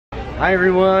Hi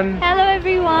everyone! Hello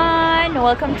everyone!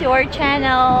 Welcome to our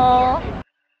channel!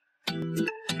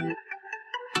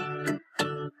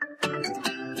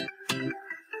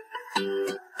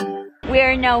 We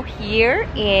are now here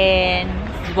in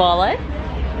Zwolle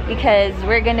because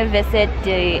we're gonna visit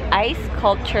the ice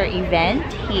sculpture event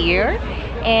here,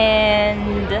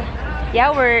 and yeah,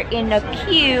 we're in a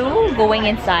queue going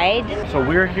inside. So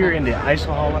we're here in the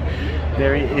Ijsselhallen.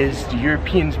 There is the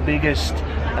European's biggest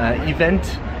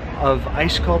event of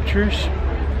ice sculptures.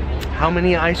 How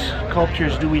many ice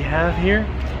sculptures do we have here?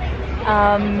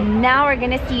 Now we're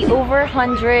gonna see over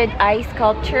 100 ice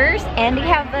sculptures, and they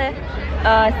have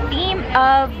a theme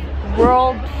of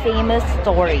world famous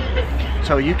stories.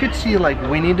 So you could see like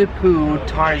Winnie the Pooh,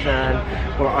 Tarzan,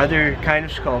 or other kind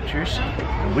of sculptures.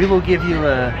 We will give you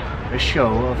a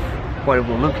show of what it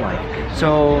will look like.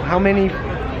 So how many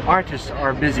artists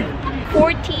are busy?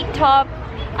 40 top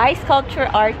ice sculpture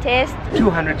artists.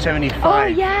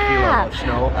 275 kilos of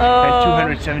snow and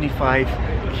 275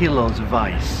 kilos of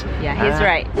ice. Yeah, he's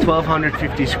right.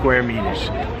 1250 square meters.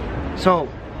 So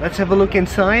let's have a look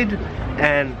inside,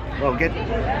 and well, get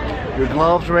your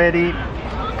gloves ready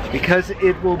because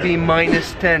it will be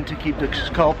 -10 to keep the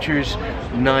sculptures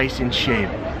nice in shape.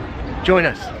 Join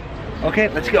us. Okay,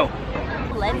 let's go.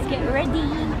 Let's get ready.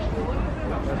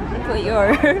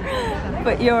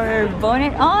 Put your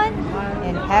bonnet on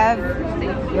and have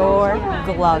your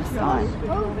gloves on.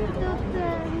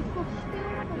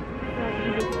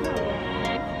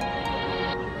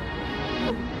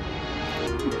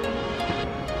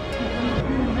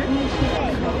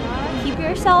 Keep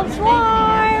yourselves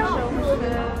warm.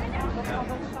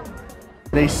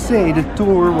 They say the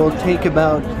tour will take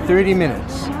about 30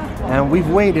 minutes, and we've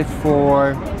waited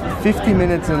for 50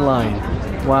 minutes in line.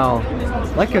 Wow,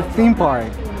 like a theme park.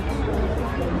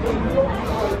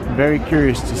 Very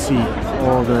curious to see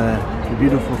all the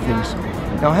beautiful things.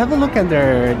 Now have a look at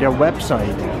their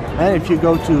website, and if you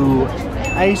go to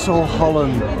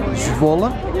Ijsselhallen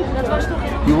Zwolle,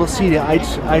 you will see the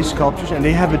ice sculptures, and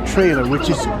they have a trailer which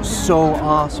is so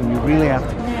awesome. You really have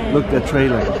to look at the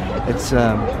trailer. It's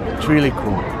really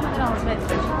cool.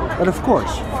 But of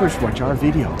course, first watch our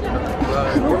video.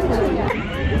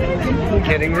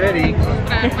 Getting ready.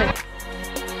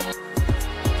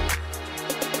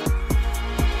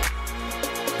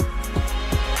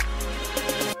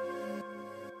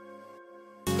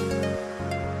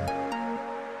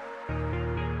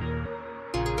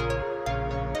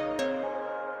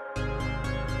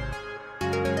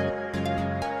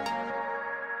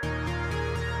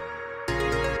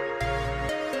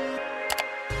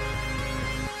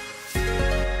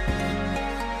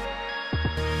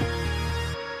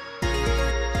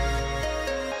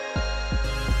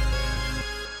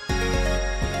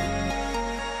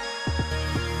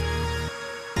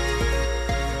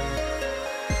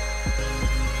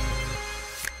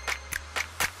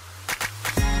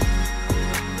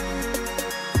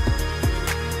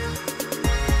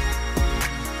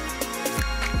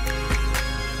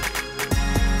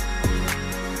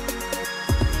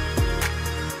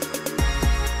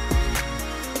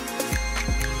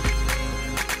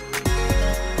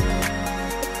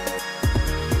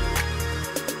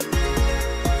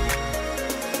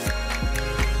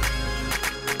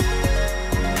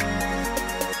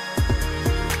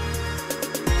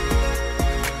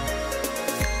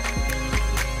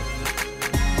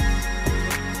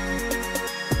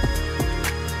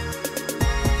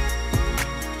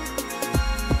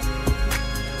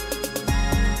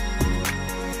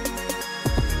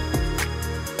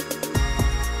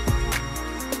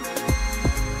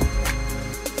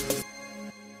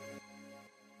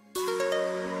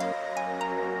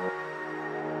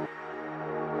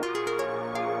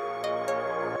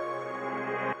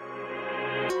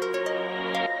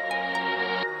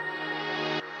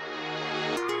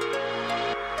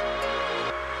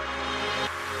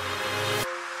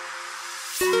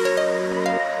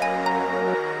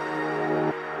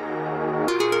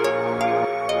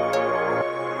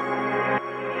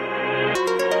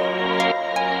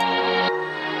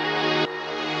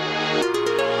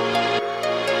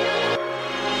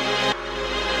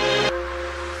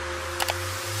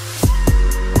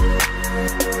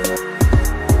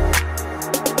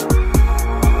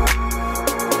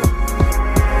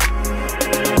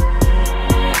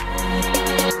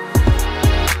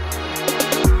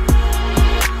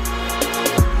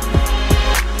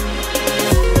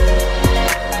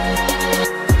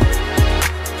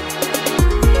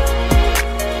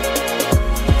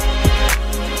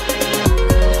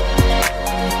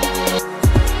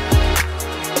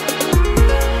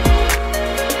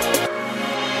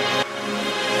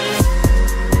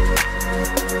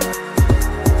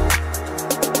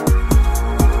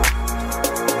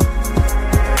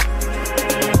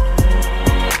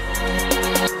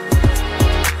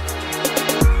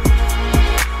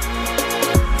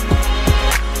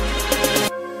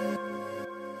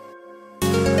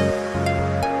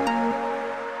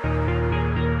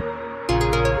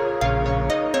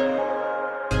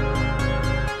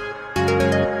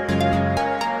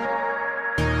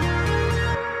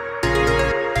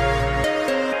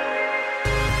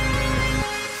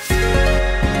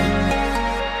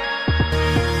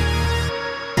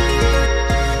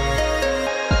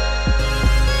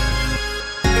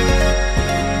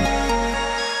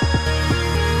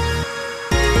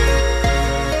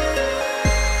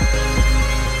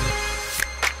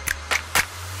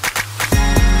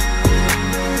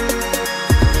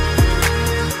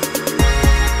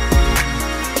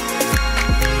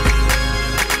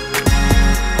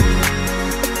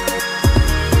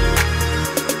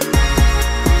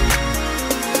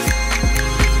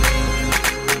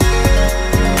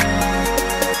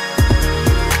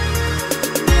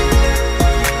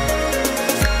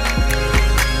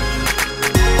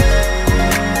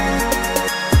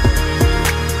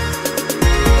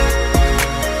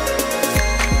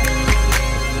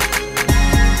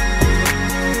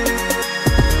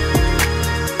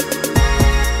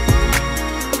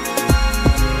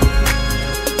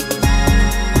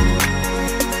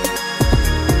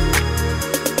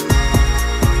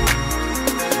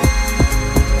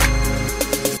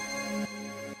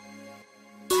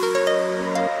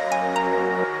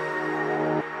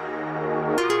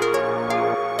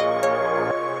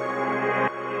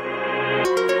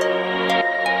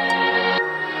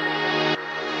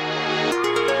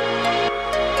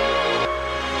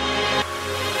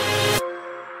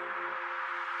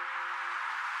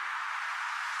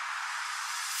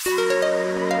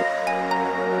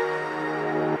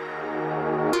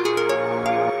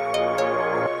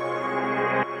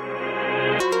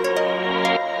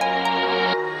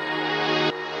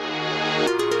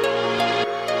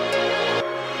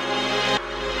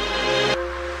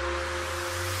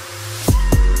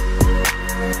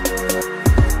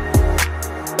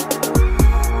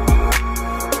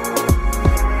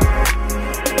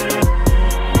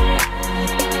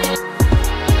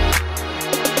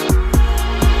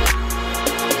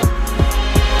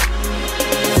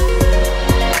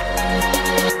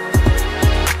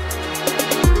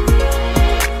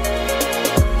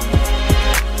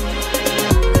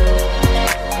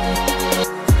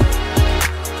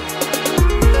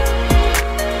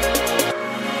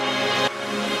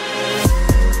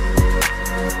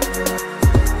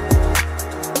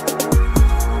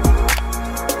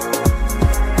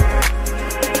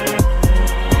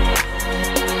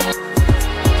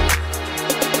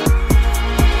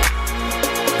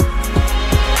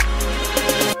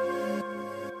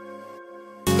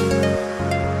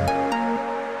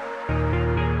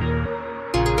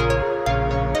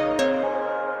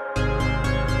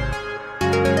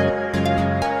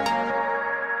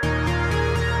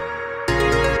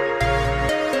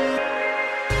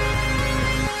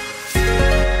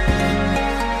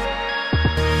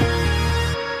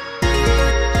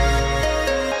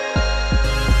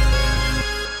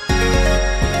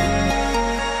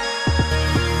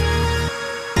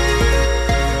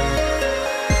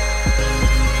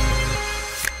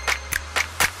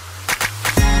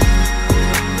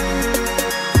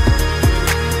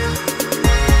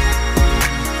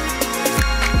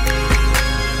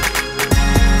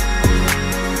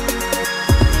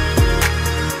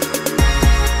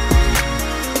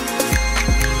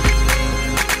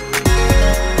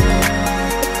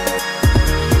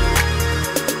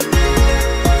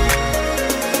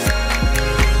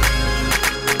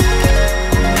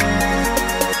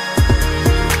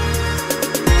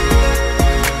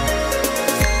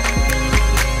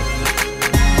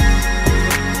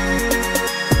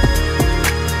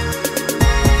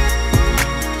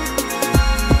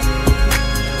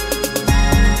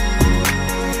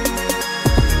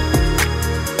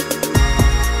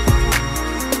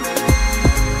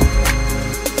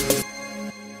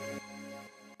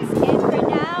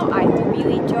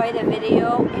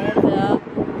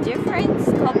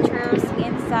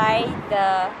 try the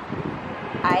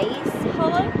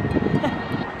Ijsselhallen.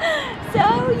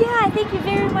 So yeah, thank you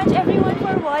very much everyone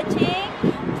for watching.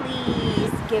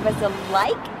 Please give us a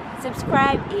like,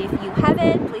 subscribe if you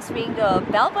haven't, please ring the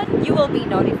bell button, you will be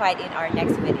notified in our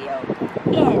next video.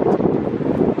 And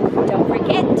don't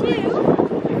forget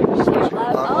to share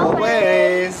love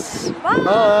always. Bye!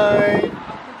 Bye.